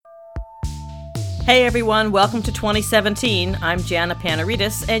Hey everyone, welcome to 2017. I'm Jana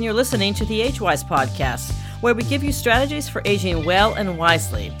Panaritis, and you're listening to the AgeWise podcast, where we give you strategies for aging well and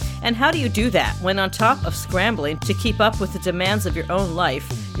wisely. And how do you do that when on top of scrambling to keep up with the demands of your own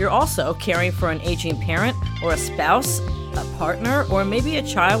life, you're also caring for an aging parent or a spouse, a partner, or maybe a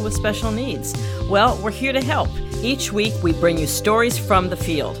child with special needs? Well, we're here to help. Each week, we bring you stories from the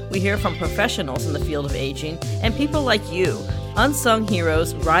field. We hear from professionals in the field of aging and people like you, unsung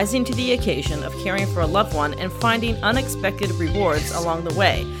heroes rising to the occasion of caring for a loved one and finding unexpected rewards along the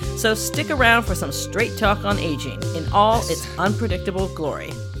way. So stick around for some straight talk on aging in all its unpredictable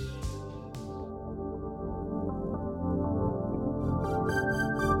glory.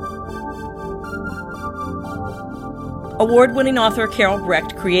 Award-winning author Carol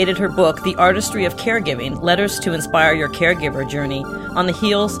Brecht created her book, The Artistry of Caregiving, Letters to Inspire Your Caregiver Journey, on the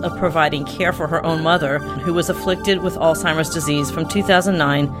heels of providing care for her own mother, who was afflicted with Alzheimer's disease from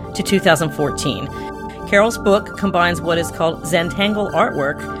 2009 to 2014. Carol's book combines what is called Zentangle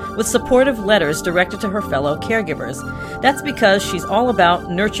artwork with supportive letters directed to her fellow caregivers. That's because she's all about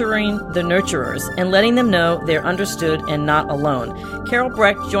nurturing the nurturers and letting them know they're understood and not alone. Carol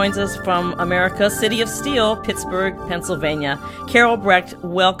Brecht joins us from America's City of Steel, Pittsburgh, Pennsylvania. Carol Brecht,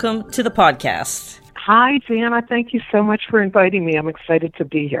 welcome to the podcast. Hi, Jana. Thank you so much for inviting me. I'm excited to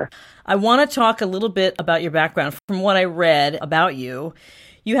be here. I want to talk a little bit about your background. From what I read about you,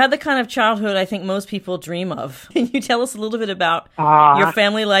 you had the kind of childhood I think most people dream of. Can you tell us a little bit about your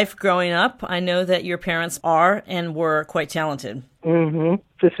family life growing up? I know that your parents are and were quite talented. Mm-hmm.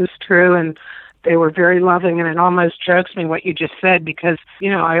 This is true, and they were very loving, and it almost jokes me what you just said because,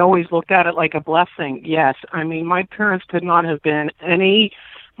 I always looked at it like a blessing. Yes, I mean, my parents could not have been any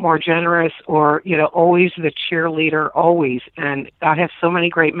more generous or, always the cheerleader, always. And I have so many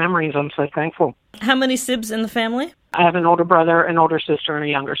great memories. I'm so thankful. How many sibs in the family? I have an older brother, an older sister, and a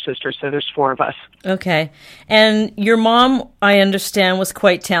younger sister, so there's 4 of us. Okay. And your mom, I understand, was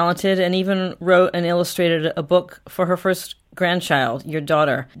quite talented and even wrote and illustrated a book for her first grandchild, your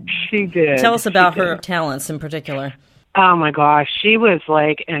daughter. She did. Tell us about her talents in particular. Oh, my gosh. She was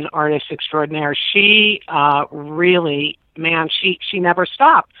like an artist extraordinaire. She really, she never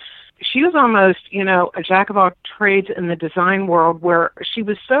stopped. She was almost, a jack of all trades in the design world where she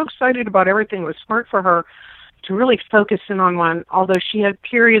was so excited about everything. It was smart for her to really focus in on one, although she had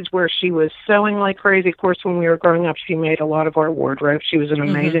periods where she was sewing like crazy. Of course, when we were growing up, she made a lot of our wardrobe. She was an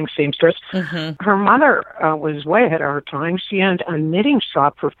amazing seamstress. Mm-hmm. Her mother was way ahead of her time. She owned a knitting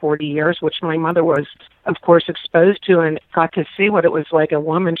shop for 40 years, which my mother was, of course, exposed to and got to see what it was like a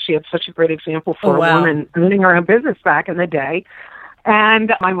woman. She had such a great example for a woman owning her own business back in the day.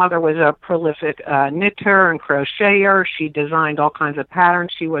 And my mother was a prolific knitter and crocheter. She designed all kinds of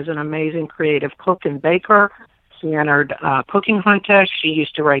patterns. She was an amazing creative cook and baker. She entered cooking contests. She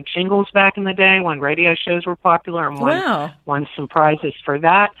used to write jingles back in the day when radio shows were popular and won some prizes for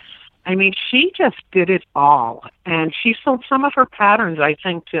that. I mean, she just did it all. And she sold some of her patterns, I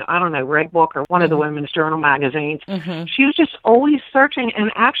think, to, Red Book or one of the women's journal magazines. Mm-hmm. She was just always searching.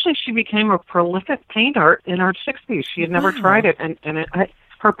 And actually, she became a prolific painter in her 60s. She had never tried it. And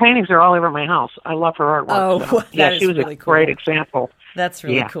her paintings are all over my house. I love her artwork. Oh, so, she was really a great example. That's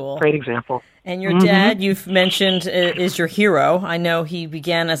really cool. Great example. And your dad, you've mentioned, is your hero. I know he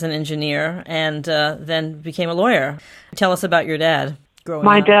began as an engineer and then became a lawyer. Tell us about your dad growing up.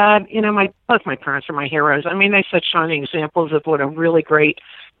 My dad, both my parents are my heroes. I mean, they set shining examples of what a really great,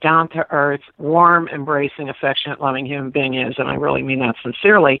 down-to-earth, warm, embracing, affectionate, loving human being is, and I really mean that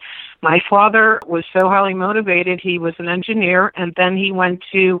sincerely. My father was so highly motivated. He was an engineer, and then he went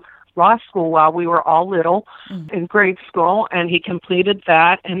to law school while we were all little in grade school, and he completed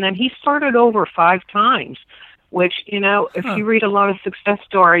that, and then he started over 5 times, which, if you read a lot of success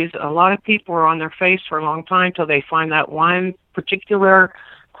stories, a lot of people are on their face for a long time till they find that one particular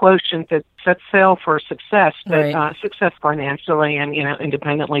quotient that sets sail for success, success financially and,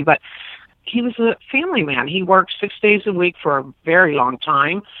 independently, but he was a family man. He worked 6 days a week for a very long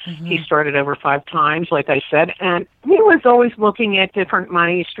time. Mm-hmm. He started over 5 times, like I said, and he was always looking at different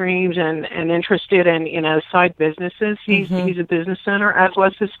money streams and interested in, side businesses. He's a business owner, as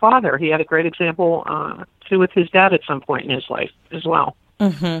was his father. He had a great example, too, with his dad at some point in his life as well.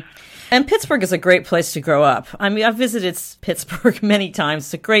 Mm-hmm. And Pittsburgh is a great place to grow up. I mean, I've visited Pittsburgh many times.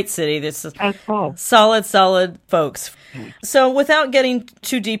 It's a great city. There's solid folks. So without getting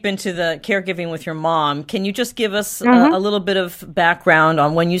too deep into the caregiving with your mom, can you just give us a little bit of background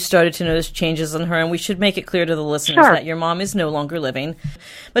on when you started to notice changes in her? And we should make it clear to the listeners that your mom is no longer living.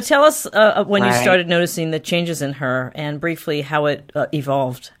 But tell us when you started noticing the changes in her and briefly how it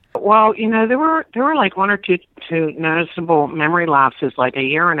evolved. Well, there were like one or two noticeable memory lapses, like a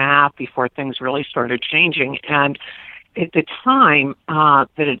year and a half before things really started changing. And at the time that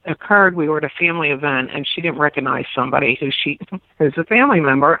it occurred, we were at a family event, and she didn't recognize somebody who's a family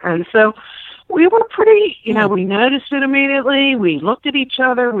member. And so we were pretty, we noticed it immediately. We looked at each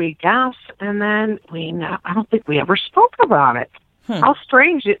other, we gasped, and then I don't think we ever spoke about it. How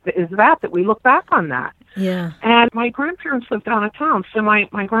strange is that we look back on that? Yeah. And my grandparents lived out of town, so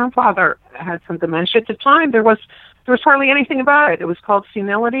my grandfather had some dementia. At the time, there was hardly anything about it. It was called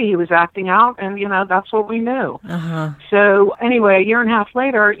senility. He was acting out, and, that's what we knew. Uh-huh. So anyway, a year and a half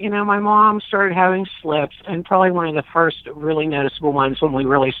later, my mom started having slips, and probably one of the first really noticeable ones when we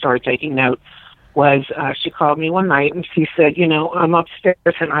really started taking note was she called me one night, and she said, I'm upstairs,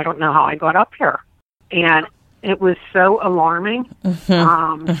 and I don't know how I got up here. And it was so alarming.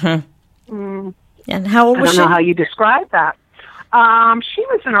 And how old was she? I don't know how you describe that. She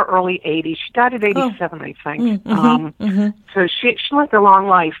was in her early 80s. She died at 87, I think. So she lived a long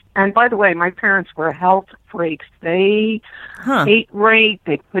life. And by the way, my parents were health freaks. They ate right.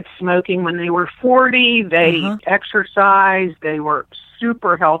 They quit smoking when they were 40. They exercised. They were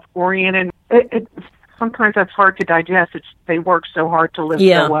super health oriented. Sometimes that's hard to digest. They worked so hard to live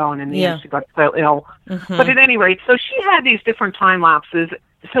so well, and in the end she got so ill. But at any rate, so she had these different time lapses.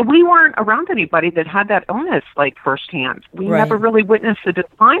 So we weren't around anybody that had that illness, like, firsthand. We never really witnessed the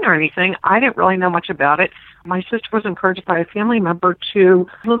decline or anything. I didn't really know much about it. My sister was encouraged by a family member to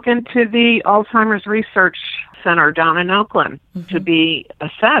look into the Alzheimer's Research Center down in Oakland to be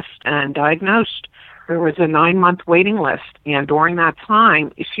assessed and diagnosed. There was a 9-month waiting list, and during that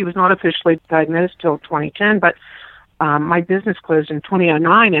time, she was not officially diagnosed till 2010, but my business closed in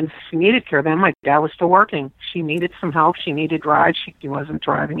 2009, and she needed care then. My dad was still working. She needed some help. She needed rides. She wasn't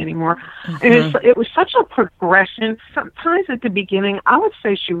driving anymore. It was such a progression. Sometimes at the beginning, I would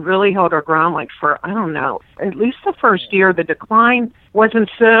say she really held her ground, like, for, I don't know, at least the first year. The decline wasn't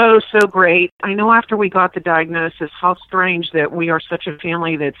so great. I know after we got the diagnosis, how strange that we are such a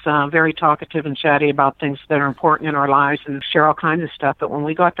family that's very talkative and chatty about things that are important in our lives and share all kinds of stuff. But when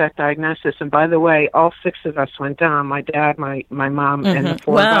we got that diagnosis, and by the way, all 6 of us went down, my dad, my mom, and the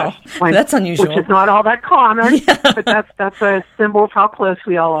 4 of us. That's unusual. Which is not all that common, but that's a symbol of how close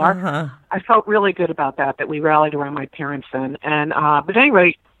we all are. I felt really good about that we rallied around my parents then. And but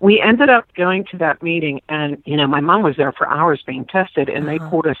anyway, we ended up going to that meeting, and, my mom was there for hours being tested, and they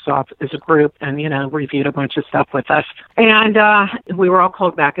pulled us off as a group and, reviewed a bunch of stuff with us. And we were all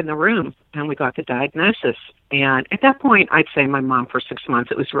called back in the room, and we got the diagnosis. And at that point, I'd say my mom, for 6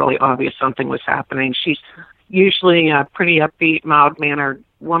 months, it was really obvious something was happening. She's usually a pretty upbeat, mild-mannered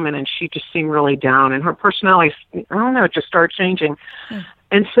woman, and she just seemed really down. And her personality, I don't know, it just started changing.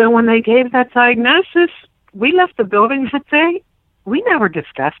 And so when they gave that diagnosis, we left the building that day. We never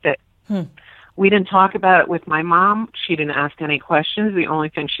discussed it. We didn't talk about it with my mom. She didn't ask any questions. The only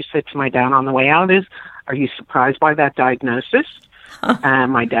thing she said to my dad on the way out is, "Are you surprised by that diagnosis?"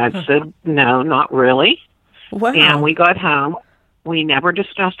 And my dad said, "No, not really." Wow. And we got home. We never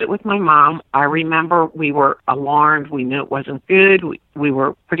discussed it with my mom. I remember we were alarmed. We knew it wasn't good. We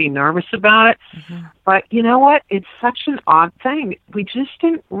were pretty nervous about it. But you know what? It's such an odd thing. We just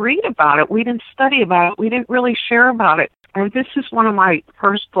didn't read about it. We didn't study about it. We didn't really share about it. And this is one of my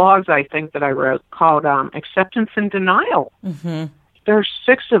first blogs, I think, that I wrote called Acceptance and Denial. There's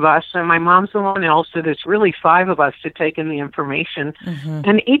 6 of us, and my mom's the one else, so there's really 5 of us to take in the information.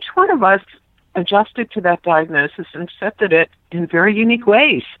 And each one of us adjusted to that diagnosis and accepted it in very unique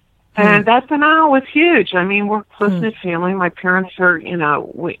ways. And that denial was huge. I mean, we're a close-knit family. My parents are,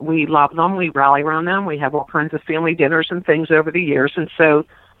 we love them. We rally around them. We have all kinds of family dinners and things over the years. And so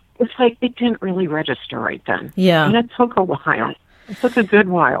it's like it didn't really register right then. Yeah. And it took a while. It took a good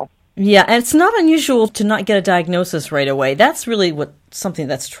while. Yeah, and it's not unusual to not get a diagnosis right away. That's really something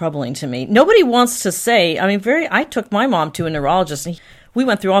that's troubling to me. Nobody wants to say, I took my mom to a neurologist, and we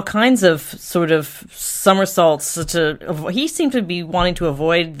went through all kinds of sort of somersaults he seemed to be wanting to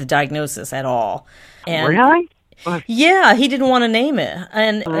avoid the diagnosis at all. And really? Yeah, he didn't want to name it.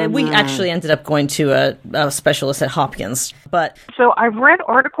 And we actually ended up going to a specialist at Hopkins. But so I've read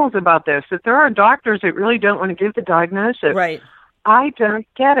articles about this, that there are doctors that really don't want to give the diagnosis. Right. I don't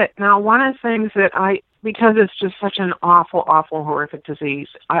get it. Now, one of the things that because it's just such an awful, awful, horrific disease,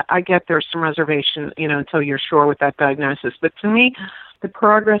 I get there's some reservation, until you're sure with that diagnosis. But to me, the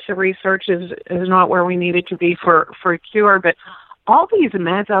progress of research is not where we need it to be for a cure. But all these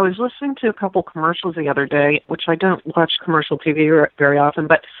meds, I was listening to a couple commercials the other day, which I don't watch commercial TV very often,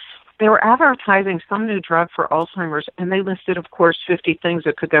 but they were advertising some new drug for Alzheimer's, and they listed, of course, 50 things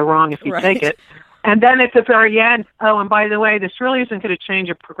that could go wrong if you take it. And then at the very end, oh, and by the way, this really isn't going to change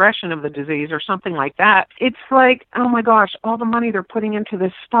a progression of the disease or something like that. It's like, oh my gosh, all the money they're putting into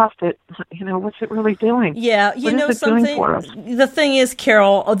this stuff that, what's it really doing? Yeah, you know something? The thing is,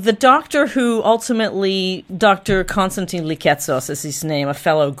 Carol, the doctor who ultimately, Dr. Konstantin Liketsos is his name, a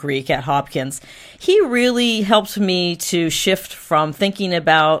fellow Greek at Hopkins, he really helped me to shift from thinking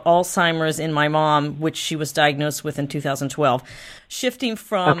about Alzheimer's in my mom, which she was diagnosed with in 2012, shifting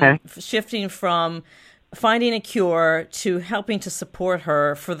from finding a cure to helping to support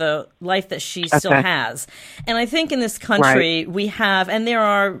her for the life that she still has. And I think in this country we have, and there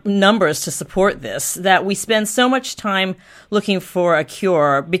are numbers to support this, that we spend so much time looking for a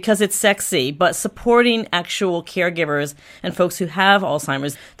cure because it's sexy, but supporting actual caregivers and folks who have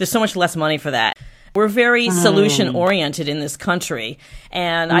Alzheimer's, there's so much less money for that. We're very solution-oriented in this country,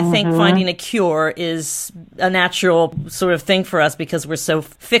 and I think finding a cure is a natural sort of thing for us because we're so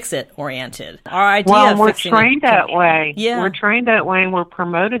fix-it-oriented. Our idea of we're fixing trained that way. Yeah. We're trained that way, and we're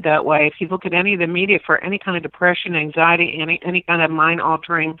promoted that way. If you look at any of the media for any kind of depression, anxiety, any kind of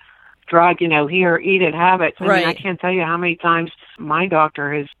mind-altering drug, here, eat it, have it. I mean, I can't tell you how many times my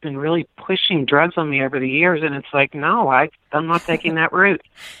doctor has been really pushing drugs on me over the years, and it's like, no, I'm not taking that route.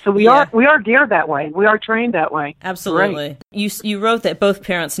 So we are geared that way. We are trained that way. Absolutely. Right. You wrote that both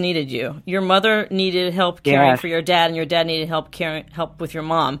parents needed you. Your mother needed help caring for your dad, and your dad needed help with your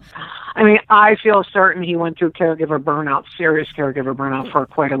mom. I mean, I feel certain he went through serious caregiver burnout for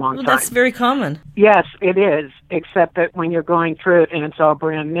quite a long time. That's very common. Yes, it is, except that when you're going through it and it's all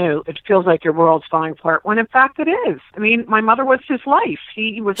brand new, it feels like your world's falling apart, when in fact it is. I mean, my mother was his life.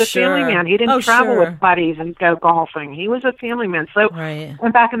 He was a family man. He didn't travel with buddies and go golfing. He was a family man. So,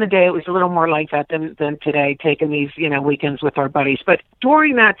 and back in the day, it was a little more like that than today, taking these, weekends with our buddies. But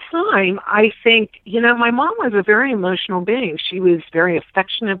during that time, I think, my mom was a very emotional being. She was very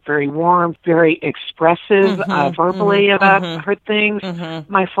affectionate, very warm, very expressive verbally about her things.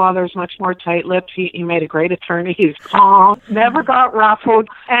 My father's much more tight-lipped. He made a great attorney. He's calm, never got ruffled,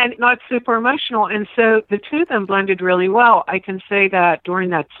 and not super emotional. And so the two of them blended really well. I can say that during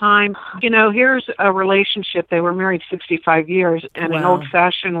that time, here's a relationship. They were married 65 years, and an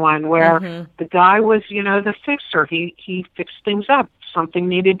old-fashioned one where the guy was, the fixer. He fixed things up. Something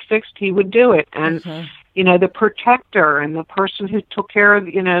needed fixed, he would do it. And the protector and the person who took care of,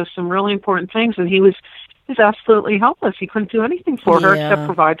 some really important things. And he was absolutely helpless. He couldn't do anything for her except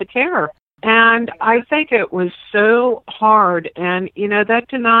provide the care. And I think it was so hard. And, that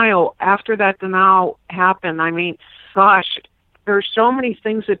denial, after that denial happened, I mean, gosh, there's so many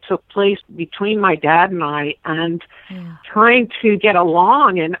things that took place between my dad and I, and trying to get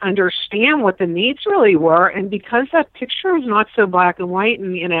along and understand what the needs really were. And because that picture is not so black and white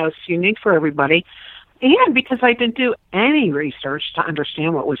and, it's unique for everybody, and because I didn't do any research to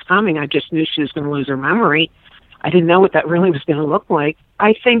understand what was coming, I just knew she was going to lose her memory. I didn't know what that really was going to look like.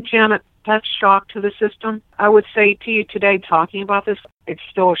 I think, Janet, that's shock to the system. I would say to you today, talking about this, it's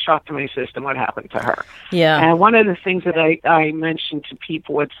still a shock to my system what happened to her. Yeah. And one of the things that I mentioned to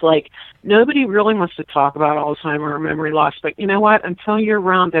people, it's like nobody really wants to talk about Alzheimer's or memory loss, but you know what? Until you're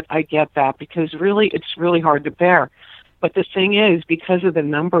around it, I get that, because really, it's really hard to bear. But the thing is, because of the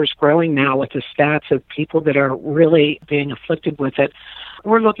numbers growing now with the stats of people that are really being afflicted with it,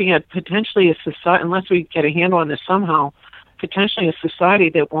 we're looking at potentially a society, unless we get a handle on this somehow, potentially a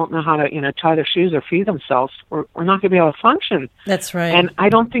society that won't know how to, tie their shoes or feed themselves. We're not going to be able to function. That's right. And I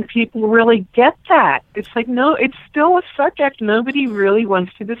don't think people really get that. It's like, no, it's still a subject nobody really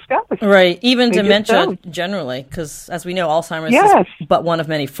wants to discuss. Right. Even they dementia generally, because as we know, Alzheimer's is but one of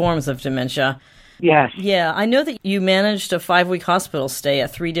many forms of dementia. Yes. Yeah, I know that you managed a 5-week hospital stay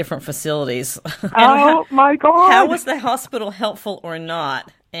at 3 different facilities. My God. How was the hospital helpful or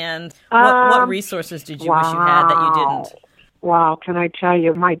not? And what resources did you wish you had that you didn't? Wow, can I tell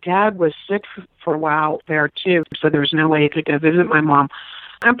you, my dad was sick for a while there too, so there was no way he could go visit my mom.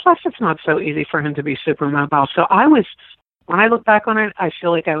 And plus, it's not so easy for him to be super mobile. So when I look back on it, I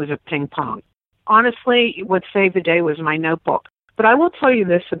feel like I was a ping pong. Honestly, what saved the day was my notebook. But I will tell you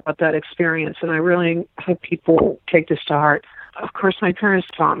this about that experience, and I really hope people take this to heart. Of course, my parents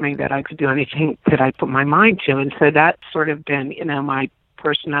taught me that I could do anything that I put my mind to, and so that's sort of been, my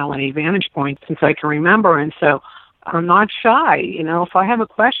personality vantage point since I can remember. And so I'm not shy. If I have a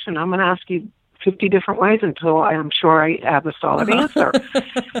question, I'm going to ask you 50 different ways until I am sure I have a solid answer.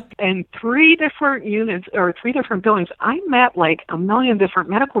 And 3 different units or 3 different buildings, I met like a million different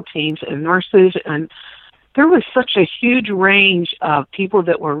medical teams and nurses, and there was such a huge range of people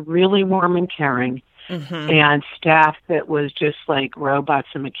that were really warm and caring, and staff that was just like robots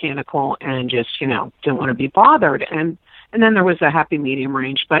and mechanical and just, didn't want to be bothered. And then there was a happy medium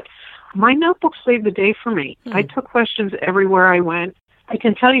range. But My notebook saved the day for me. I took questions everywhere I went. I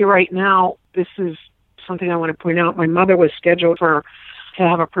can tell you right now, this is something I want to point out. My mother was scheduled to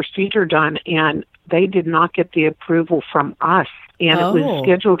have a procedure done, and they did not get the approval from us. And it was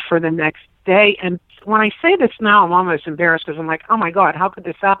scheduled for the next day. And when I say this now, I'm almost embarrassed because I'm like, oh, my God, how could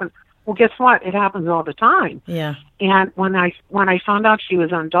this happen? Well, guess what? It happens all the time. Yeah. And when I found out she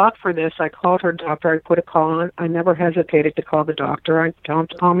was undocked for this, I called her doctor. I put a call on. I never hesitated to call the doctor. I tell him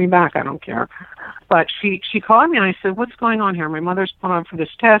to call me back. I don't care. But she called me, and I said, what's going on here? My mother's put on for this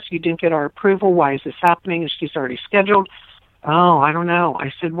test. You didn't get our approval. Why is this happening? And she's already scheduled. Oh, I don't know.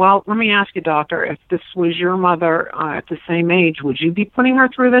 I said, well, let me ask you, doctor, if this was your mother at the same age, would you be putting her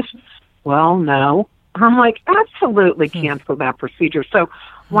through this? Well, no. I'm like, absolutely cancel that procedure. So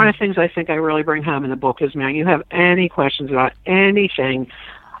one of the things I think I really bring home in the book is, man, you have any questions about anything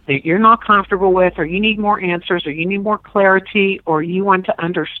that you're not comfortable with, or you need more answers, or you need more clarity, or you want to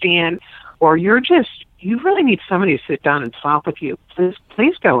understand, or you really need somebody to sit down and talk with you.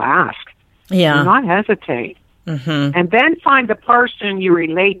 Please go ask. Yeah. Do not hesitate. Mm-hmm. And then find the person you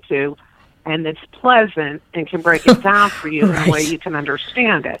relate to and it's pleasant and can break it down for you in a way you can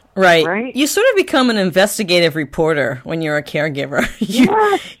understand it. Right. You sort of become an investigative reporter when you're a caregiver.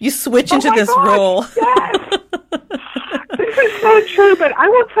 You switch into this role. Yes. This is so true, but I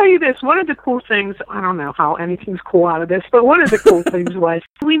will tell you this. One of the cool things, I don't know how anything's cool out of this, but one of the cool things was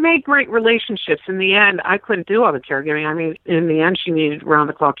we made great relationships. In the end, I couldn't do all the caregiving. I mean, in the end, she needed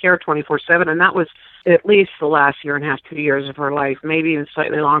round-the-clock care 24/7, and that was at least the last year and a half, 2 years of her life, maybe even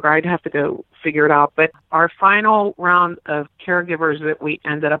slightly longer. I'd have to go figure it out. But our final round of caregivers that we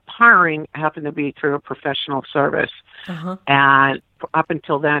ended up hiring happened to be through a professional service. Uh-huh. And up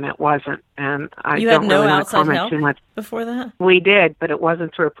until then, it wasn't. And I you don't had no really want to outside comment help too much. Before that? We did, but it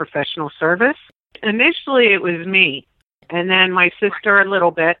wasn't through a professional service. Initially, it was me, and then my sister a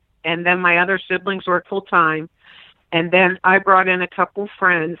little bit, and then my other siblings worked full-time. And then I brought in a couple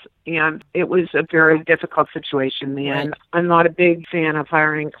friends, and it was a very difficult situation in the end. I'm not a big fan of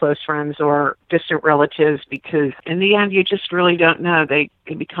hiring close friends or distant relatives because in the end, you just really don't know. They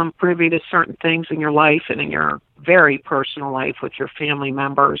become privy to certain things in your life and in your very personal life with your family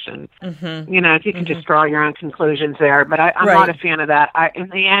members. And, you can just draw your own conclusions there. But I'm not a fan of that. In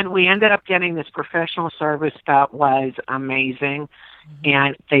the end, we ended up getting this professional service that was amazing.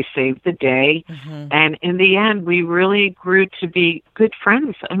 And they saved the day. And in the end, we really grew to be good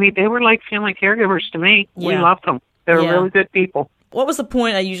friends. I mean, they were like family caregivers to me. Yeah. We loved them. They were really good people. What was the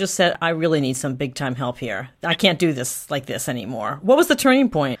point that you just said, I really need some big-time help here? I can't do this like this anymore. What was the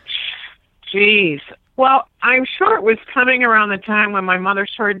turning point? Jeez. Well, I'm sure it was coming around the time when my mother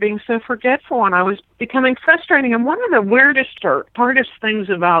started being so forgetful and I was becoming frustrating. And one of the weirdest or hardest things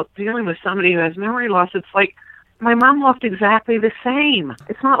about dealing with somebody who has memory loss, it's like, my mom looked exactly the same.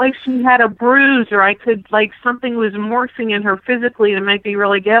 It's not like she had a bruise or something was morphing in her physically to make me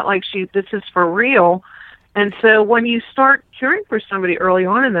really get this is for real. And so when you start caring for somebody early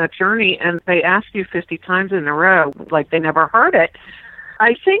on in that journey and they ask you 50 times in a row, like they never heard it,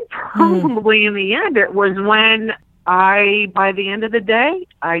 I think probably in the end it was when by the end of the day,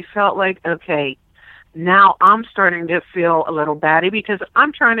 I felt like, okay, now I'm starting to feel a little batty because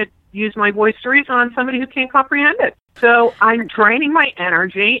I'm trying to use my voice to reason on somebody who can't comprehend it. So I'm draining my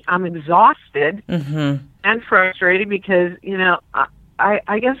energy. I'm exhausted and frustrated because,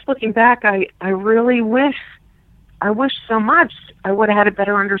 I guess looking back, I really wish so much I would have had a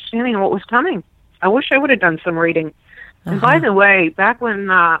better understanding of what was coming. I wish I would have done some reading. And by the way, back when,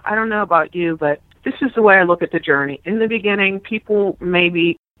 I don't know about you, but this is the way I look at the journey. In the beginning, people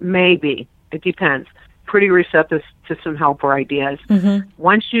maybe, it depends, pretty receptive to some help or ideas.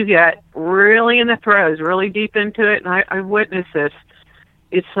 Once you get really in the throes, really deep into it, and I've witnessed this,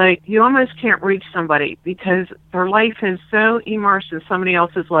 it's like you almost can't reach somebody because their life is so immersed in somebody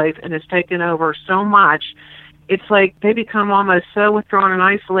else's life and has taken over so much. It's like they become almost so withdrawn and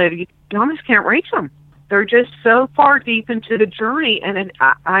isolated, you almost can't reach them. They're just so far deep into the journey, and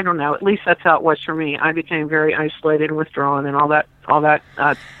I don't know, at least that's how it was for me. I became very isolated and withdrawn and all that.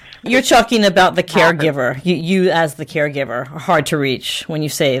 You're talking about the caregiver. You as the caregiver are hard to reach when you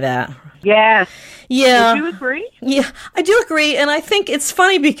say that. Yes. Yeah. Do you agree? Yeah, I do agree. And I think it's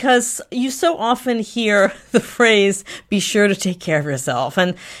funny because you so often hear the phrase, be sure to take care of yourself.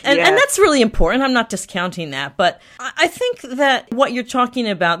 And that's really important. I'm not discounting that. But I think that what you're talking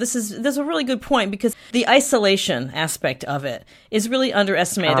about, there's a really good point because the isolation aspect of it is really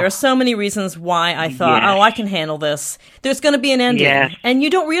underestimated. There are so many reasons why I thought, I can handle this. There's going to be an ending. Yes. And you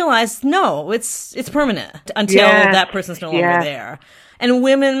don't realize, no, it's permanent until that person's no longer there. And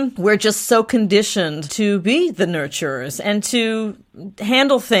women, we're just so conditioned to be the nurturers and to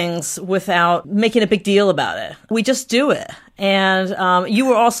handle things without making a big deal about it. We just do it. And you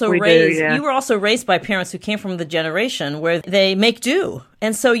were also raised by parents who came from the generation where they make do.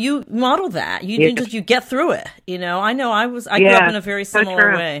 And so you model that. You get through it. You know I grew up in a very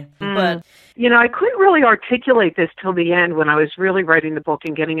similar way. But I couldn't really articulate this till the end when I was really writing the book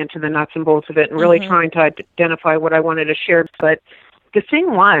and getting into the nuts and bolts of it and really trying to identify what I wanted to share. But the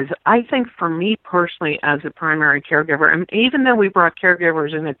thing was, I think for me personally as a primary caregiver, and even though we brought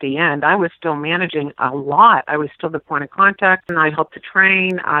caregivers in at the end, I was still managing a lot. I was still the point of contact, and I helped to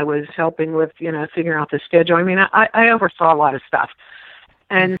train. I was helping with, figuring out the schedule. I mean, I oversaw a lot of stuff.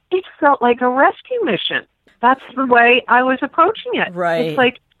 And it felt like a rescue mission. That's the way I was approaching it. Right. It's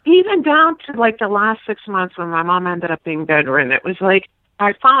like, even down to like the last 6 months when my mom ended up being bedridden, it was like,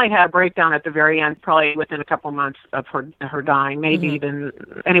 I finally had a breakdown at the very end, probably within a couple months of her dying, maybe even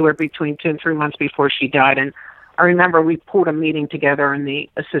anywhere between 2 and 3 months before she died. And I remember we pulled a meeting together in the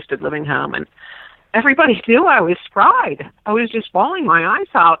assisted living home, and everybody knew I was fried. I was just bawling my eyes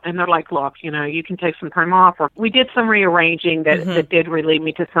out, and they're like, look, you can take some time off. Or we did some rearranging that did relieve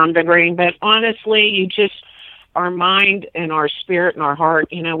me to some degree, but honestly, our mind and our spirit and our heart,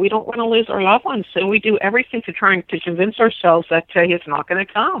 we don't want to lose our loved ones. So we do everything to try to convince ourselves that day is not going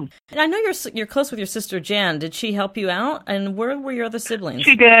to come. And I know you're close with your sister Jan. Did she help you out? And where were your other siblings?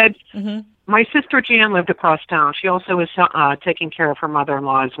 She did. My sister Jan lived across town. She also was taking care of her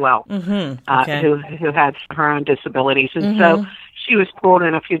mother-in-law as well, who had her own disabilities. And so she was pulled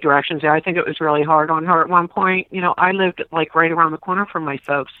in a few directions there. I think it was really hard on her at one point. I lived like right around the corner from my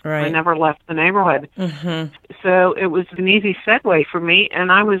folks. Right. I never left the neighborhood. So it was an easy segue for me.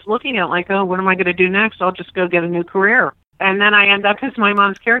 And I was looking at like, oh, what am I going to do next? I'll just go get a new career. And then I end up as my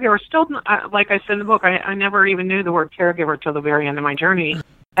mom's caregiver. Still, like I said in the book, I never even knew the word caregiver till the very end of my journey.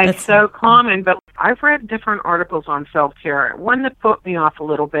 It's so common, but I've read different articles on self-care. One that put me off a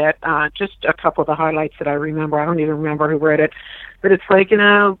little bit, just a couple of the highlights that I remember. I don't even remember who read it. But it's like,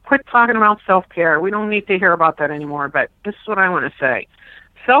 quit talking about self-care. We don't need to hear about that anymore, but this is what I want to say.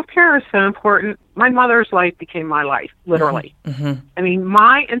 Self-care is so important. My mother's life became my life, literally. I mean,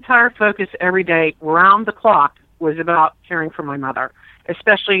 my entire focus every day, round the clock, was about caring for my mother,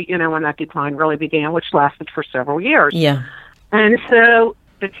 especially, when that decline really began, which lasted for several years. Yeah. And so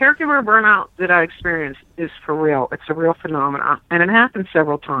the caregiver burnout that I experienced is for real. It's a real phenomenon, and it happened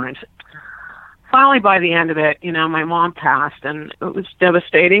several times. Finally, by the end of it, my mom passed, and it was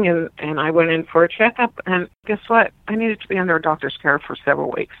devastating, and I went in for a checkup, and guess what? I needed to be under a doctor's care for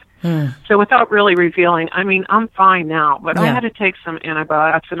several weeks. So without really revealing, I mean, I'm fine now, but I had to take some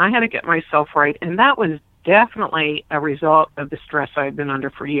antibiotics, and I had to get myself right, and that was definitely a result of the stress I had been under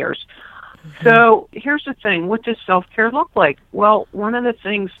for years. So here's the thing. What does self-care look like? Well, one of the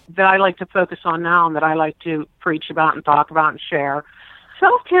things that I like to focus on now and that I like to preach about and talk about and share,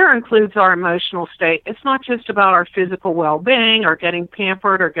 self-care includes our emotional state. It's not just about our physical well-being or getting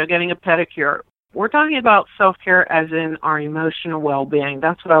pampered or getting a pedicure. We're talking about self-care as in our emotional well-being.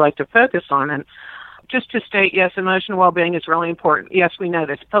 That's what I like to focus on. And just to state, yes, emotional well-being is really important. Yes, we know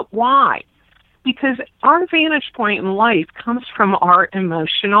this. But why? Because our vantage point in life comes from our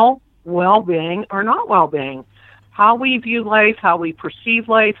emotional well-being or not well-being. How we view life, how we perceive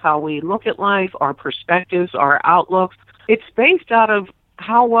life, how we look at life, our perspectives, our outlooks. It's based out of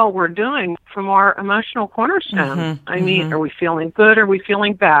how well we're doing from our emotional cornerstone. I mean, are we feeling good? Are we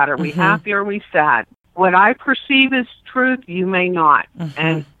feeling bad? Are we happy? Are we sad? What I perceive as truth, you may not.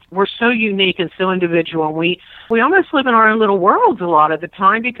 And we're so unique and so individual. We almost live in our own little worlds a lot of the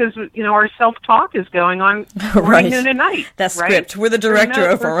time because, our self-talk is going on morning, noon, and night. That script. We're the director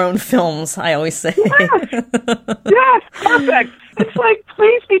of our own films, I always say. Yes, perfect. It's like,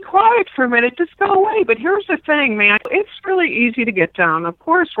 please be quiet for a minute. Just go away. But here's the thing, man. It's really easy to get down. Of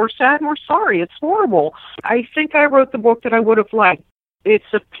course, we're sad and we're sorry. It's horrible. I think I wrote the book that I would have liked. It's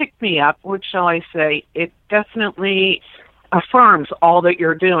a pick-me-up, what shall I say? It definitely affirms all that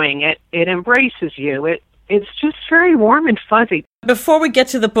you're doing. It embraces you. It's just very warm and fuzzy. Before we get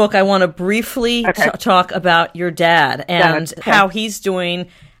to the book, I want to briefly talk about your dad and how he's doing,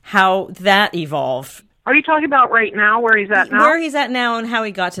 how that evolved. Are you talking about right now, where he's at now? Where he's at now and how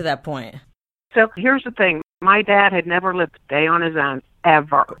he got to that point. So here's the thing. My dad had never lived a day on his own,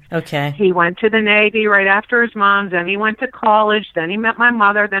 ever. Okay. He went to the Navy right after his mom, then he went to college, then he met my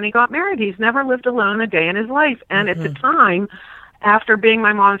mother, then he got married. He's never lived alone a day in his life. And at the time, after being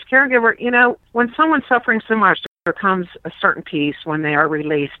my mom's caregiver, when someone's suffering so much, there comes a certain peace when they are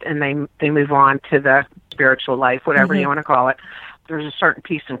released and they move on to the spiritual life, whatever you want to call it. There's a certain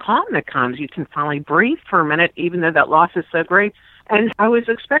peace and calm that comes. You can finally breathe for a minute, even though that loss is so great. And I was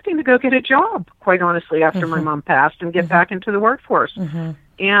expecting to go get a job, quite honestly, after my mom passed and get back into the workforce. And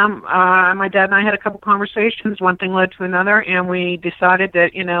my dad and I had a couple conversations. One thing led to another, and we decided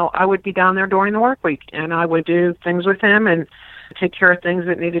that, I would be down there during the work week, and I would do things with him and take care of things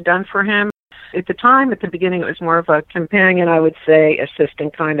that needed done for him. At the time, at the beginning, it was more of a companion, I would say,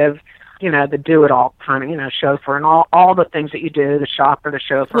 assistant kind of, the do-it-all kind of, chauffeur and all the things that you do, the shopper, the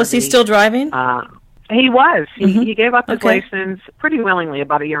chauffeur. Was he still driving? He was. He gave up his license pretty willingly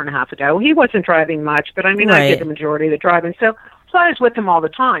about a year and a half ago. He wasn't driving much, but I did the majority of the driving. So I was with him all the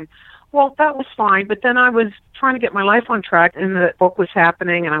time. Well, that was fine, but then I was trying to get my life on track, and the book was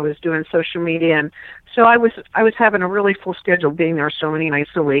happening, and I was doing social media, and so I was having a really full schedule, being there so many nights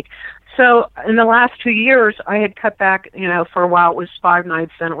a week. So in the last 2 years, I had cut back, for a while it was 5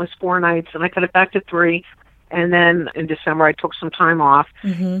 nights, then it was 4 nights, and I cut it back to 3. And then in December, I took some time off.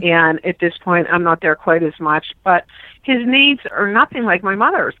 And at this point, I'm not there quite as much. But his needs are nothing like my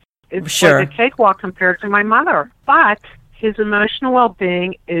mother's. It's like a cakewalk compared to my mother. But his emotional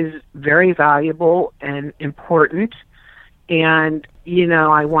well-being is very valuable and important. And,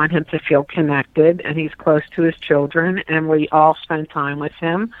 I want him to feel connected, and he's close to his children, and we all spend time with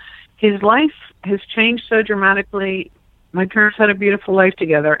him. His life has changed so dramatically. My parents had a beautiful life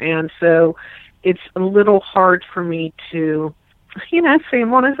together, and so it's a little hard for me to, see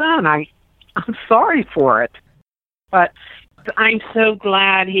him on his own. I'm sorry for it. But I'm so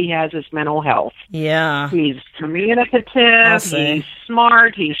glad he has his mental health. Yeah. He's communicative, he's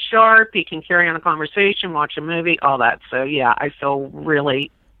smart, he's sharp, he can carry on a conversation, watch a movie, all that. So, yeah, I feel really,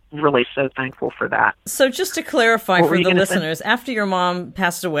 really so thankful for that. So just to clarify for the listeners, after your mom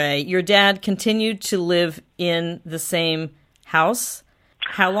passed away, your dad continued to live in the same house?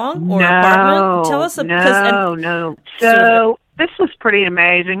 How long? Or apartment? Tell us. No. So this was pretty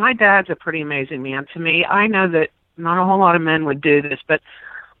amazing. My dad's a pretty amazing man to me. I know that not a whole lot of men would do this, but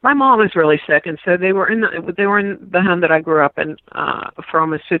my mom was really sick, and so they were in the home that I grew up in for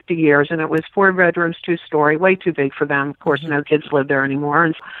almost 50 years, and it was 4 bedrooms, 2-story, way too big for them. Of course, no kids lived there anymore,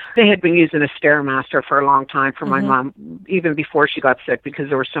 and they had been using a Stairmaster for a long time for my mom, even before she got sick, because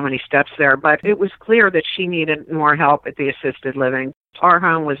there were so many steps there. But it was clear that she needed more help at the assisted living. Our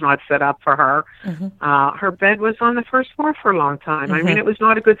home was not set up for her. Her bed was on the first floor for a long time. It was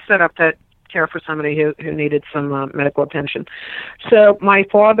not a good setup to care for somebody who needed some medical attention. So my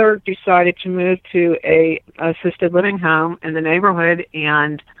father decided to move to a assisted living home in the neighborhood,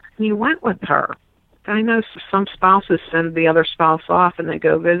 and he went with her. I know some spouses send the other spouse off and they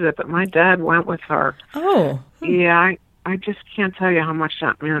go visit, but my dad went with her. Oh. Yeah, I just can't tell you how much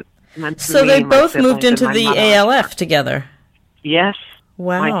that meant to me. So they both moved into the ALF together? Yes.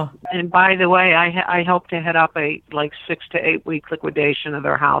 Wow. And by the way, I helped to head up a 6 to 8 week liquidation of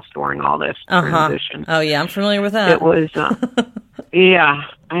their house during all this transition. Oh, yeah, I'm familiar with that. It was, yeah,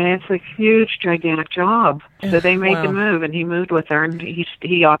 and it's a huge, gigantic job. So they made the move, and he moved with her, and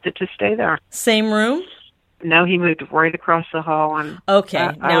he opted to stay there. Same room? No, he moved right across the hall. And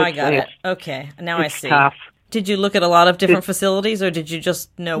okay, now I got it. Okay, now I see. Tough. Did you look at a lot of different facilities, or did you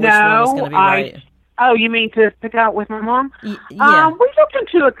just know which one was going to be right? Oh, you mean to pick out with my mom? Yeah. We looked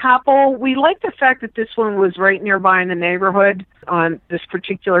into a couple. We liked the fact that this one was right nearby in the neighborhood on this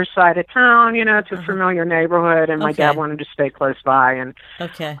particular side of town. It's a familiar neighborhood, and my dad wanted to stay close by. And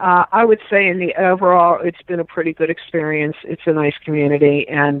I would say in the overall, it's been a pretty good experience. It's a nice community.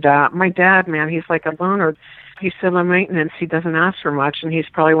 And my dad, man, he's like a loner. He's still on maintenance. He doesn't ask for much, and he's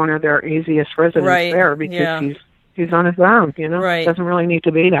probably one of their easiest residents there because he's on his own, Doesn't really need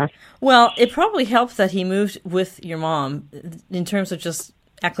to be there. Well, it probably helped that he moved with your mom in terms of just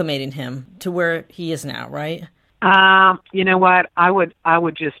acclimating him to where he is now, right? You know what? I would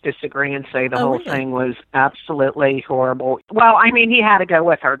just disagree and say the whole thing was absolutely horrible. Well, he had to go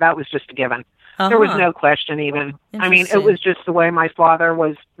with her. That was just a given. There was no question even. It was just the way my father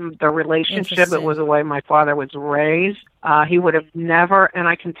was, the relationship. It was the way my father was raised. He would have never, and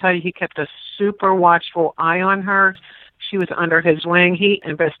I can tell you, he kept a super watchful eye on her. She was under his wing. He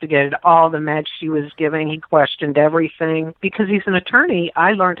investigated all the meds she was giving. He questioned everything. Because he's an attorney,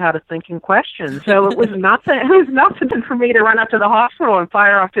 I learned how to think in questions. So it was nothing. It was nothing for me to run up to the hospital and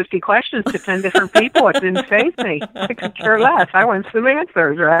fire off 50 questions to 10 different people. It didn't faze me. I could care less. I want some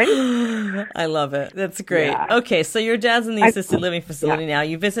answers, right? I love it. That's great. Yeah. Okay, so your dad's in the assisted living facility now.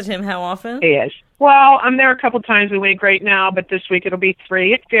 You visit him how often? He is. Well, I'm there a couple times a week right now, but this week it'll be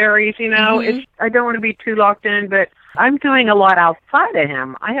 3. It varies, I don't want to be too locked in, but I'm doing a lot outside of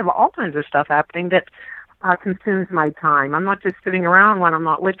him. I have all kinds of stuff happening that consumes my time. I'm not just sitting around when I'm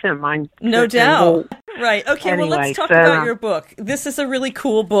not with him. No doubt. Right. Okay, anyway, well, let's talk about your book. This is a really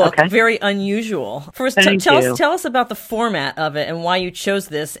cool book, very unusual. First, tell us about the format of it and why you chose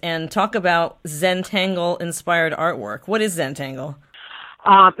this, and talk about Zentangle-inspired artwork. What is Zentangle?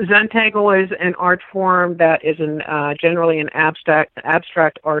 Zentangle is an art form that is generally an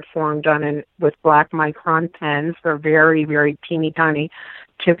abstract art form done with black micron pens. They're very, very teeny tiny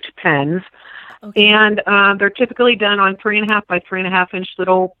tipped pens. Okay. And they're typically done on 3.5 by 3.5 inch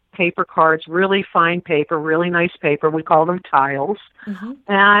little paper cards, really fine paper, really nice paper. We call them tiles. Mm-hmm.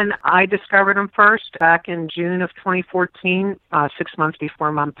 And I discovered them first back in June of 2014, 6 months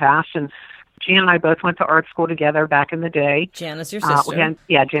before Mom passed. And Jan and I both went to art school together back in the day. Jan is your sister.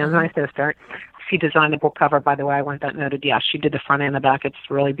 Jan's my sister. She designed the book cover, by the way. I want that noted. Yeah, she did the front and the back. It's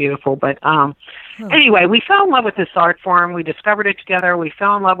really beautiful. But anyway, we fell in love with this art form. We discovered it together. We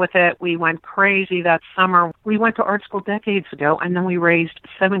fell in love with it. We went crazy that summer. We went to art school decades ago, and then we raised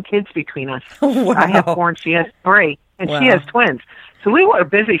 7 kids between us. Wow. I have 4 and she has 3, and she has twins. So we were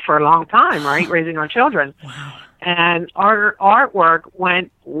busy for a long time, right, raising our children. Wow. And our artwork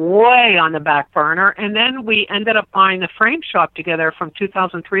went way on the back burner. And then we ended up buying the frame shop together from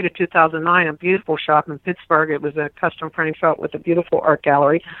 2003 to 2009, a beautiful shop in Pittsburgh. It was a custom printing shop with a beautiful art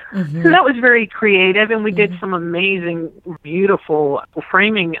gallery. Mm-hmm. So that was very creative, and we did some amazing, beautiful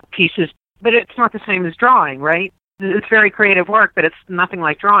framing pieces. But it's not the same as drawing, right? It's very creative work, but it's nothing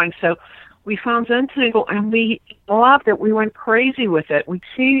like drawing. So we found Zentangle, and we loved it. We went crazy with it.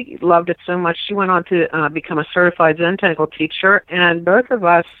 She loved it so much, she went on to become a certified Zentangle teacher. And both of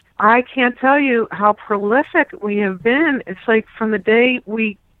us, I can't tell you how prolific we have been. It's like from the day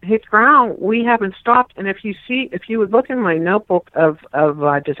we hit ground, we haven't stopped. And if you would look in my notebook of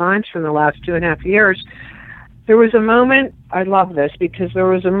designs from the last 2.5 years, there was a moment, I love this, because there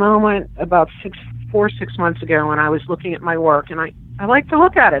was a moment about 6 months ago when I was looking at my work, and I like to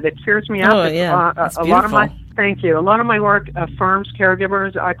look at it. It cheers me up. Oh, yeah. A lot of my work affirms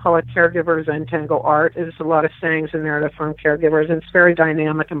caregivers. I call it caregivers Zentangle art. There's a lot of sayings in there that affirm caregivers, and it's very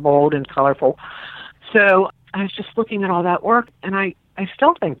dynamic and bold and colorful. So I was just looking at all that work, and I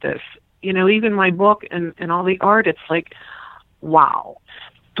still think this. You know, even my book and all the art, it's like, wow.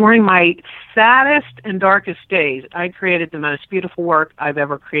 During my saddest and darkest days, I created the most beautiful work I've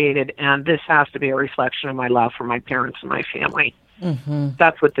ever created, and this has to be a reflection of my love for my parents and my family. Mm-hmm.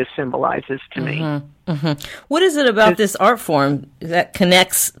 That's what this symbolizes to me. Mm-hmm. What is it about this art form that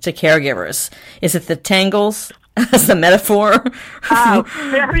connects to caregivers? Is it the tangles as a metaphor? Oh,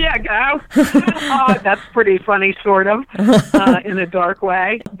 there you go. That's pretty funny, sort of, in a dark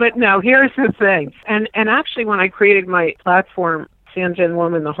way. But no, here's the thing. And actually, when I created my platform, San Gen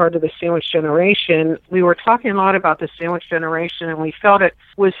Woman, the Heart of the Sandwich Generation, we were talking a lot about the sandwich generation, and we felt it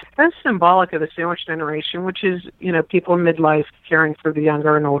was so symbolic of the sandwich generation, which is, you know, people in midlife caring for the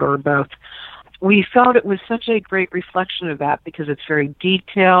younger and older or both. We felt it was such a great reflection of that because it's very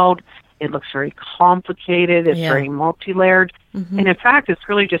detailed, it looks very complicated, it's very multi-layered, and in fact, it's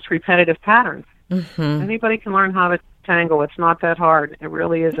really just repetitive patterns. Mm-hmm. Anybody can learn how to tangle. It's not that hard. It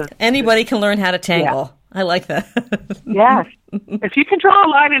really isn't. Anybody can learn how to tangle. Yeah. I like that. Yes. If you can draw a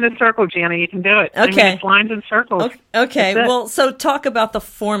line in a circle, Jana, you can do it. Okay. I mean, it's lines and circles. Okay. Well, so talk about the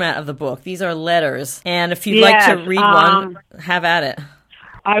format of the book. These are letters. And if you'd like to read one, have at it.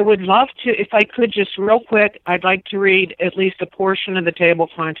 I would love to, if I could just real quick, I'd like to read at least a portion of the table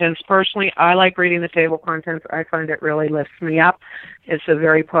contents. Personally, I like reading the table contents. I find it really lifts me up. It's a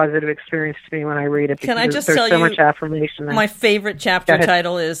very positive experience to me when I read it. Can I just tell you, much affirmation there. My favorite chapter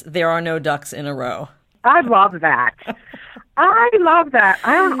title is There Are No Ducks in a Row. I love that. I love that.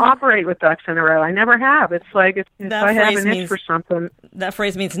 I don't operate with ducks in a row. I never have. It's like if I have an itch for something. That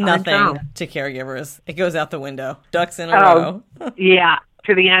phrase means nothing to caregivers. It goes out the window. Ducks in a row. Yeah,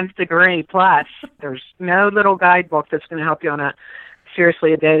 to the nth degree. Plus, there's no little guidebook that's going to help you on a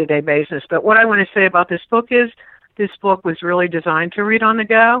day-to-day basis. But what I want to say about this book is this book was really designed to read on the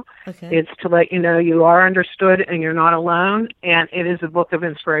go. Okay. It's to let you know you are understood and you're not alone. And it is a book of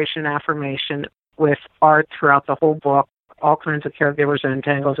inspiration and affirmation with art throughout the whole book, all kinds of caregivers and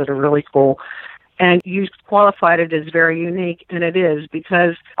tangles that are really cool. And you qualified it as very unique, and it is,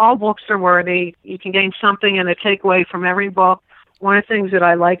 because all books are worthy. You can gain something and a takeaway from every book. One of the things that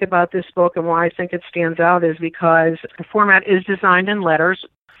I like about this book and why I think it stands out is because the format is designed in letters,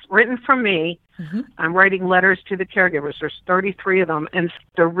 written from me. Mm-hmm. I'm writing letters to the caregivers. There's 33 of them, and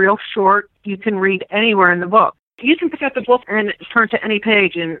they're real short. You can read anywhere in the book. You can pick up the book and turn to any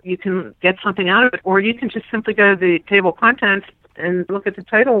page and you can get something out of it, or you can just simply go to the table contents and look at the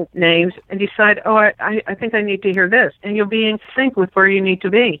title names and decide, I think I need to hear this. And you'll be in sync with where you need to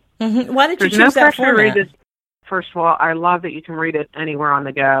be. Mm-hmm. Why did you There's no choose that pressure to read format? this. First of all, I love that you can read it anywhere on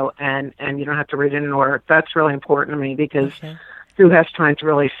the go, and you don't have to read it in order. That's really important to me because Okay. who has time to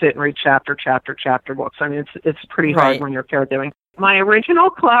really sit and read chapter books? I mean, it's pretty hard Right. when you're caregiving. My original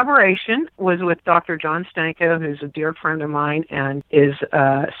collaboration was with Dr. John Stanko, who's a dear friend of mine and is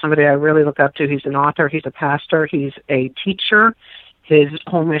somebody I really look up to. He's an author, he's a pastor, he's a teacher. His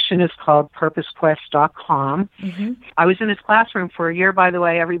whole mission is called PurposeQuest.com. Mm-hmm. I was in his classroom for a year, by the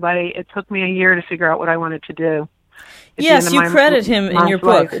way, everybody. It took me a year to figure out what I wanted to do. At the Yes, end of you my credit him in your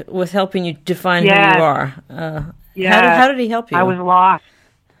book life. with helping you define who Yes. you are. Yes. How did he help you? I was lost.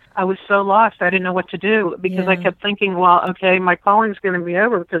 I was so lost. I didn't know what to do because I Yeah. kept thinking, well, okay, my calling's going to be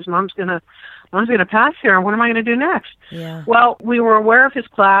over because mom's going to pass here, and what am I going to do next? Yeah. Well, we were aware of his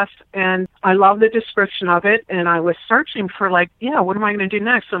class, and I loved the description of it, and I was searching for, like, what am I going to do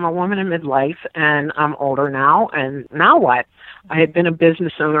next? I'm a woman in midlife, and I'm older now, and now what? I had been a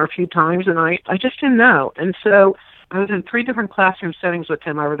business owner a few times, and I just didn't know. And so I was in 3 different classroom settings with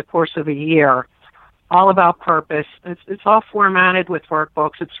him over the course of a year, all about purpose. It's all formatted with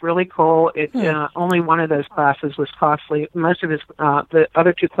workbooks. It's really cool. Only one of those classes was costly. Most of his the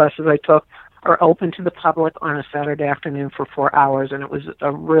other 2 classes I took are open to the public on a Saturday afternoon for 4 hours, and it was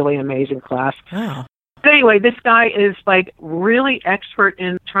a really amazing class. Wow. But anyway, this guy is like really expert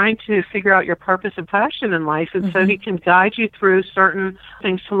in trying to figure out your purpose and passion in life, and so he can guide you through certain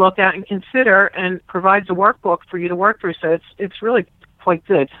things to look at and consider, and provides a workbook for you to work through. So it's really quite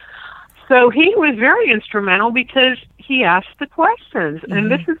good. So he was very instrumental because he asked the questions,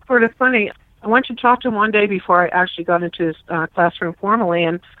 and this is sort of funny. I went to talk to him one day before I actually got into his classroom formally,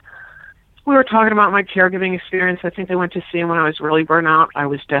 and we were talking about my caregiving experience. I think I went to see him when I was really burnt out. I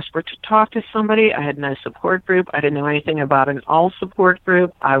was desperate to talk to somebody. I had no support group. I didn't know anything about an all support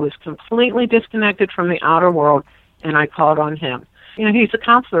group. I was completely disconnected from the outer world, and I called on him. He's a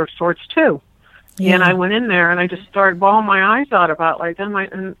counselor of sorts too. Yeah. And I went in there and I just started bawling my eyes out about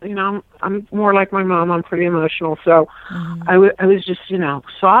I'm more like my mom. I'm pretty emotional, so I was just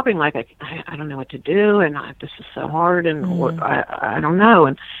sobbing like I don't know what to do, and this is so hard, and I don't know.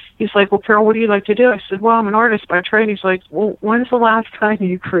 And he's like, well, Carol, what do you like to do? I said, well, I'm an artist by trade. He's like, well, when's the last time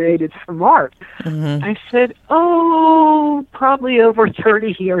you created some art? I said, probably over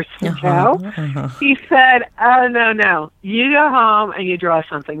 30 years ago. He said, oh, no. You go home and you draw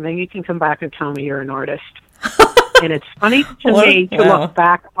something. Then you can come back and tell me you're an artist. And it's funny to me to look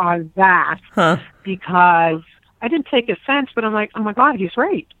back on that because I didn't take offense, but I'm like, oh, my God, he's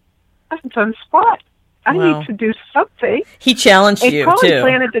right. I haven't done spot. I need to do something. He challenged you, too. It probably too.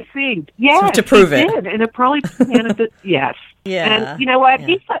 planted the seed. Yes, to prove it. Did, and it probably planted the, yes. Yeah. And you know what?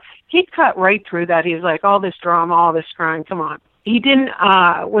 Yeah. He cut right through that. He was like, all this drama, all this crying, come on. He didn't,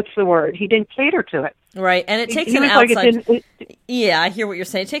 what's the word? He didn't cater to it. Right, and it takes an outside... I hear what you're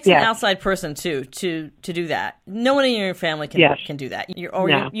saying. It takes an outside person, too, to do that. No one in your family can do that.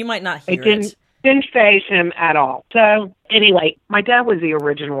 You might not hear it. Didn't faze him at all. So, anyway, my dad was the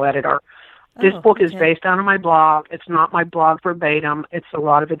original editor. This book is based on my blog. It's not my blog verbatim. A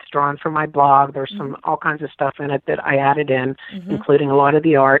lot of it's drawn from my blog. There's all kinds of stuff in it that I added in, including a lot of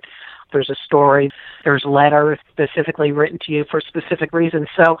the art. There's a story. There's letters specifically written to you for specific reasons.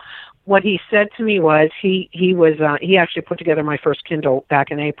 So what he said to me was he actually put together my first Kindle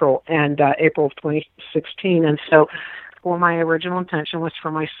back in April of 2016. And so my original intention was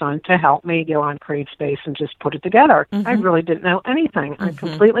for my son to help me go on CreateSpace and just put it together. I really didn't know anything. I'm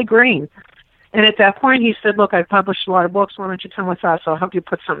completely green. And at that point, he said, look, I've published a lot of books. Why don't you come with us? I'll help you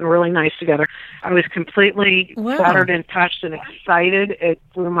put something really nice together. I was completely flattered and touched and excited. It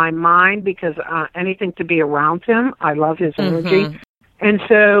blew my mind because anything to be around him, I love his energy. And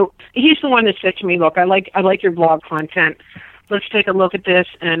so he's the one that said to me, look, I like your blog content. Let's take a look at this.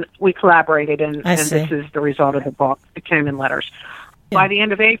 And we collaborated, and this is the result of the book. It came in letters. Yeah. By the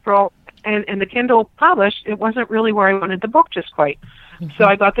end of April, and the Kindle published, it wasn't really where I wanted the book just quite. So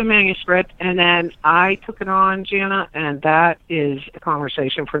I got the manuscript, and then I took it on, Jana, and that is a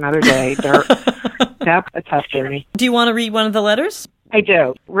conversation for another day. That's a tough journey. Do you want to read one of the letters? I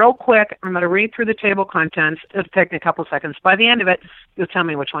do. Real quick, I'm going to read through the table of contents. It'll take me a couple seconds. By the end of it, you'll tell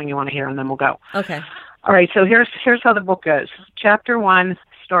me which one you want to hear, and then we'll go. Okay. All right, so here's how the book goes. Chapter 1,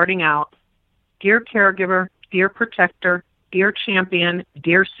 starting out, Dear Caregiver, Dear Protector, Dear Champion,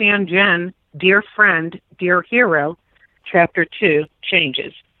 Dear Sanjen, Dear Friend, Dear Hero. Chapter 2,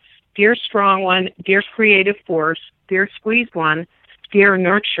 Changes. Dear Strong One, Dear Creative Force, Dear Squeezed One, Dear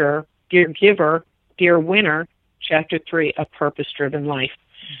Nurturer, Dear Giver, Dear Winner. Chapter 3, A Purpose-Driven Life.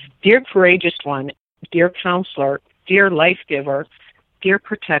 Dear Courageous One, Dear Counselor, Dear Life Giver, Dear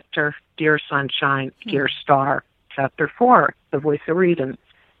Protector, Dear Sunshine, Dear Star. Chapter 4, The Voice of Reason.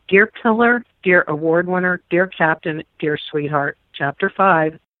 Dear Pillar, Dear Award Winner, Dear Captain, Dear Sweetheart. Chapter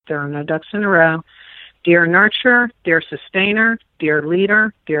 5, There Are No Ducks in a Row. Dear Nurturer, Dear Sustainer, Dear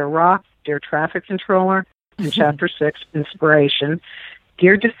Leader, Dear Rock, Dear Traffic Controller. And Chapter 6, Inspiration.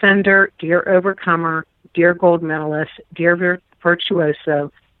 Dear Defender, Dear Overcomer, Dear Gold Medalist, Dear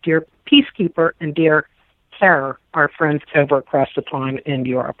Virtuoso, Dear Peacekeeper, and Dear Carer, our friends over across the pond in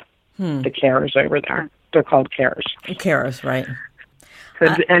Europe. The carers over there. They're called carers. Carers, right.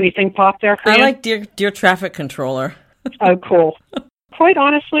 Could anything pop there for you? I like Dear Traffic Controller. Oh, cool. Quite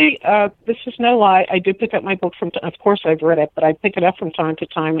honestly, this is no lie. I do pick up my book of course I've read it, but I pick it up from time to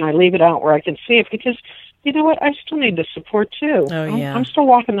time and I leave it out where I can see it because, you know what, I still need the support too. Oh, yeah. I'm still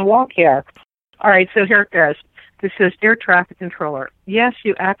walking the walk here. All right, so here it goes. This says, Dear Traffic Controller, yes,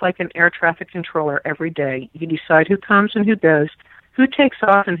 you act like an air traffic controller every day. You decide who comes and who goes, who takes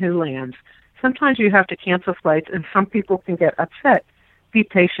off and who lands. Sometimes you have to cancel flights, and some people can get upset. Be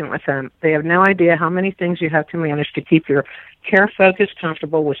patient with them. They have no idea how many things you have to manage to keep your care focused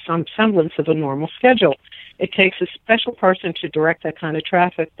comfortable with some semblance of a normal schedule. It takes a special person to direct that kind of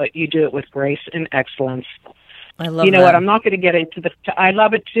traffic, but you do it with grace and excellence. I love You know that. what? I'm not going to get into I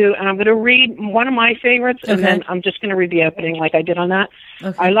love it too, and I'm going to read one of my favorites, and then I'm just going to read the opening like I did on that.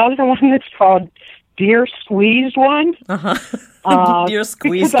 Okay. I love the one that's called Dear Squeezed One. Dear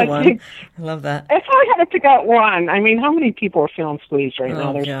Squeezed One. I love that. If I had to pick out one, I mean, how many people are feeling squeezed right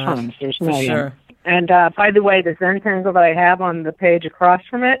now? There's gosh. tons. There's For millions. sure. And by the way, the Zentangle that I have on the page across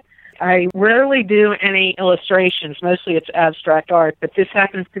from it, I rarely do any illustrations. Mostly it's abstract art, but this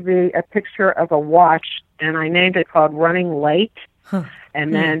happens to be a picture of a watch, and I named it called Running Late.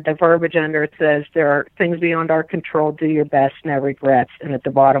 And then the verbiage under it says, there are things beyond our control, do your best, no regrets. And at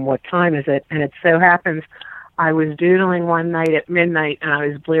the bottom, what time is it? And it so happens I was doodling one night at midnight, and I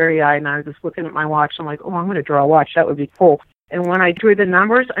was bleary-eyed, and I was just looking at my watch. I'm like, oh, I'm going to draw a watch. That would be cool. And when I drew the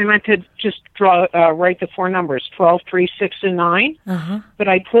numbers, I meant to just write the four numbers, 12, 3, 6, and 9. But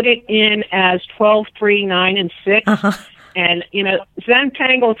I put it in as 12, 3, 9, and 6. And, you know,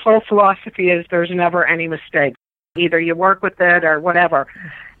 Zentangle's whole philosophy is there's never any mistake. Either you work with it or whatever.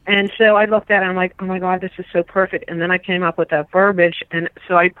 And so I looked at it, and I'm like, oh, my God, this is so perfect. And then I came up with that verbiage, and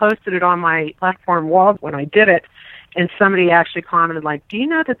so I posted it on my platform wall when I did it. And somebody actually commented, like, do you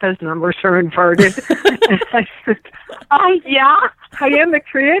know that those numbers are inverted? And I said, yeah, I am the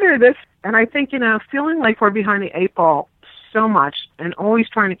creator of this. And I think, you know, feeling like we're behind the 8 ball so much and always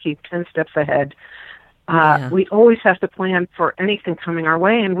trying to keep 10 steps ahead, we always have to plan for anything coming our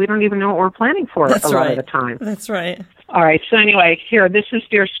way, and we don't even know what we're planning for a lot of the time. That's right. All right, so anyway, here, this is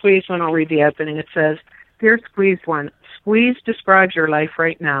Dear Squeezed One. I'll read the opening. It says, Dear Squeezed One, squeeze describes your life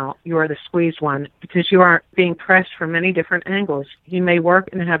right now. You are the squeezed one because you are being pressed from many different angles. You may work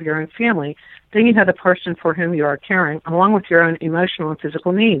and have your own family. Then you have the person for whom you are caring, along with your own emotional and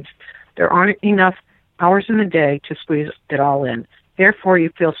physical needs. There aren't enough hours in the day to squeeze it all in. Therefore, you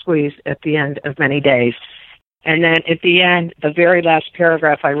feel squeezed at the end of many days. And then at the end, the very last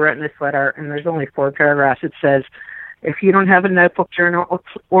paragraph I wrote in this letter, and there's only 4 paragraphs, it says, if you don't have a notebook, journal,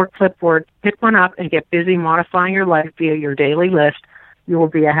 or clipboard, pick one up and get busy modifying your life via your daily list. You will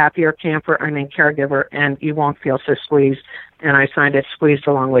be a happier camper and a caregiver, and you won't feel so squeezed. And I signed it, Squeezed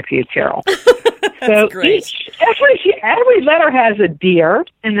Along With You, Carol. So great. Every letter has a dear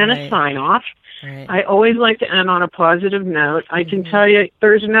and then a sign-off. Right. I always like to end on a positive note. I can tell you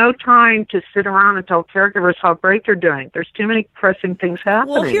there's no time to sit around and tell caregivers how great they're doing. There's too many pressing things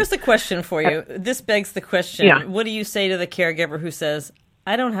happening. Well, here's the question for you. This begs the question. Yeah. What do you say to the caregiver who says,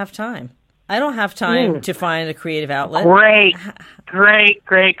 I don't have time? I don't have time to find a creative outlet. Great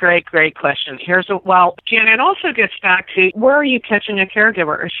question. Well, Jan, it also gets back to where are you catching a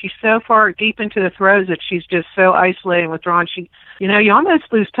caregiver? Is she so far deep into the throes that she's just so isolated and withdrawn? You almost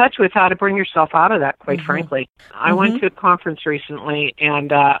lose touch with how to bring yourself out of that, quite frankly. I went to a conference recently,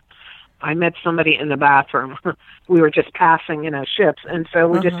 and I met somebody in the bathroom. We were just passing, ships, and so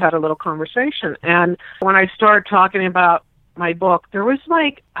we just had a little conversation. And when I started talking about my book, there was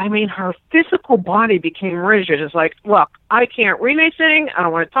her physical body became rigid. It's like, look, I can't read anything. I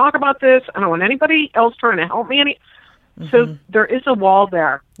don't want to talk about this. I don't want anybody else trying to help me. So there is a wall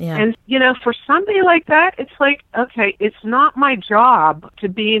there. Yeah. And, for somebody like that, it's like, okay, it's not my job to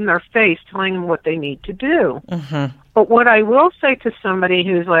be in their face telling them what they need to do. But what I will say to somebody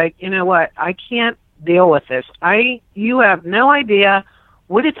who's like, you know what, I can't deal with this. You have no idea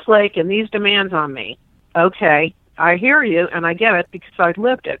what it's like and these demands on me. Okay, I hear you, and I get it because I've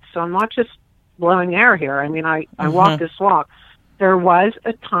lived it. So I'm not just blowing air here. I mean, I walk this walk. There was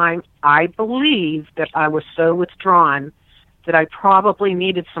a time, I believe, that I was so withdrawn that I probably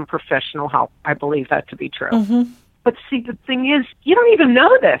needed some professional help. I believe that to be true. But see, the thing is, you don't even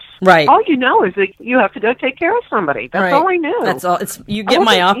know this. Right. All you know is that you have to go take care of somebody. That's all I knew. That's all. You get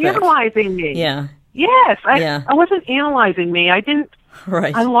myopic. Analyzing me. Yeah. Yes. I wasn't analyzing me. I didn't.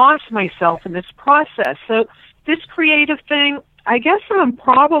 Right. I lost myself in this process. So this creative thing, I guess I'm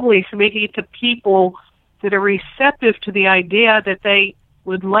probably speaking to people that are receptive to the idea that they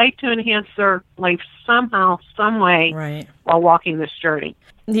would like to enhance their life somehow, some way, while walking this journey.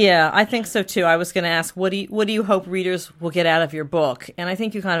 Yeah, I think so too. I was going to ask, what do you hope readers will get out of your book? And I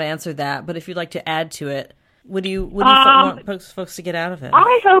think you kind of answered that. But if you'd like to add to it, what do you want folks to get out of it?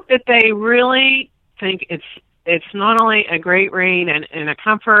 I hope that they really think it's not only a great read and a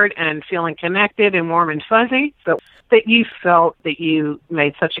comfort and feeling connected and warm and fuzzy, but that you felt that you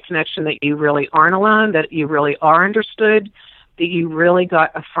made such a connection that you really aren't alone, that you really are understood, that you really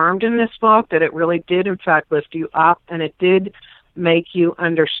got affirmed in this book, that it really did, in fact, lift you up, and it did make you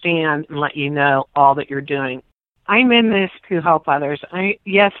understand and let you know all that you're doing. I'm in this to help others.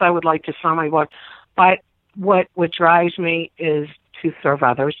 Yes, I would like to sell my book, but what drives me is to serve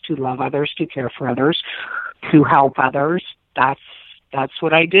others, to love others, to care for others, to help others. That's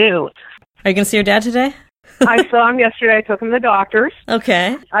what I do. Are you going to see your dad today? I saw him yesterday. I took him to the doctor's.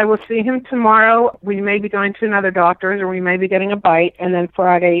 Okay. I will see him tomorrow. We may be going to another doctor's, or we may be getting a bite, and then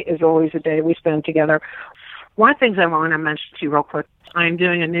Friday is always a day we spend together. One of the things I want to mention to you real quick, I'm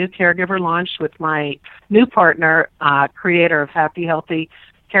doing a new caregiver launch with my new partner, creator of Happy Healthy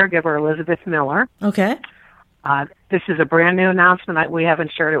Caregiver, Elizabeth Miller. Okay. This is a brand new announcement. We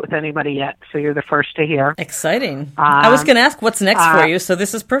haven't shared it with anybody yet, so you're the first to hear. Exciting. I was going to ask what's next for you, so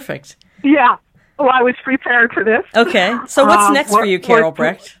this is perfect. Yeah. Well, I was prepared for this. Okay. So what's next for you, Carol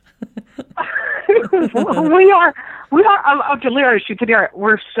Brecht? we are delirious. You could hear it.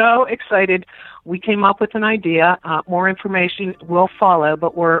 We're so excited. We came up with an idea. More information will follow,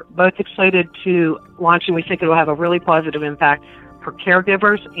 but we're both excited to launch, and we think it will have a really positive impact for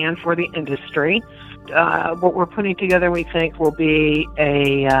caregivers and for the industry. What we're putting together, we think, will be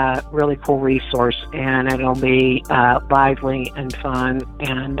a really cool resource, and it'll be lively and fun,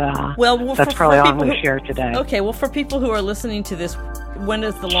 and that's probably all I'm going to share today. Okay, well, for people who are listening to this, when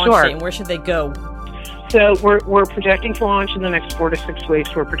is the launching? Where should they go? So we're projecting to launch in the next 4 to 6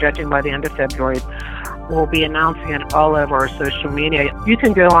 weeks. We're projecting by the end of February. We'll be announcing it all over our social media. You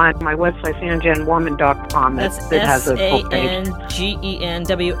can go on my website, sangenwoman.com. That's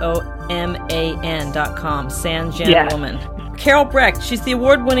SANGENWOMAN.com. Sangen Woman. Carol Brecht, she's the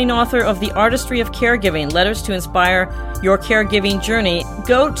award-winning author of The Artistry of Caregiving, Letters to Inspire Your Caregiving Journey.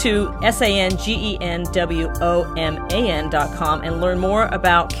 Go to SANGENWOMAN.com and learn more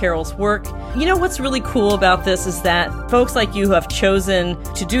about Carol's work. You know what's really cool about this is that folks like you who have chosen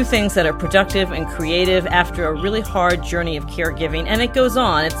to do things that are productive and creative after a really hard journey of caregiving, and it goes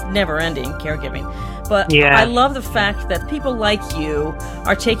on, it's never-ending, caregiving. But I love the fact that people like you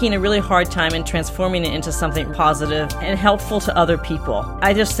are taking a really hard time and transforming it into something positive and helpful to other people.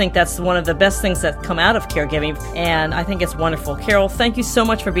 I just think that's one of the best things that come out of caregiving, and I think it's wonderful. Carol, thank you so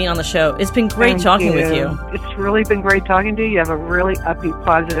much for being on the show. It's been great talking with you. It's really been great talking to you. You have a really upbeat,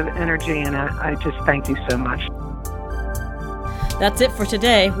 positive energy, and I just thank you so much. That's it for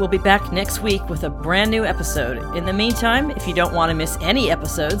today. We'll be back next week with a brand new episode. In the meantime, if you don't want to miss any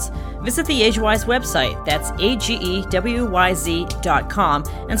episodes, visit the AgeWise website. That's AGEWYZ.com,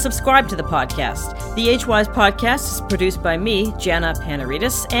 and subscribe to the podcast. The AgeWise podcast is produced by me, Jana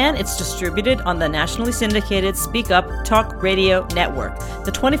Panaritis, and it's distributed on the nationally syndicated Speak Up Talk Radio Network,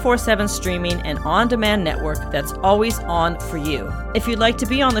 the 24/7 streaming and on-demand network that's always on for you. If you'd like to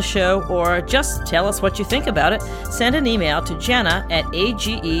be on the show or just tell us what you think about it, send an email to Jana@AGEWYZ.com.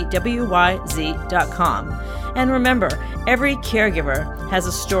 And remember, every caregiver has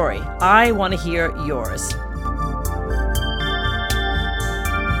a story. I want to hear yours.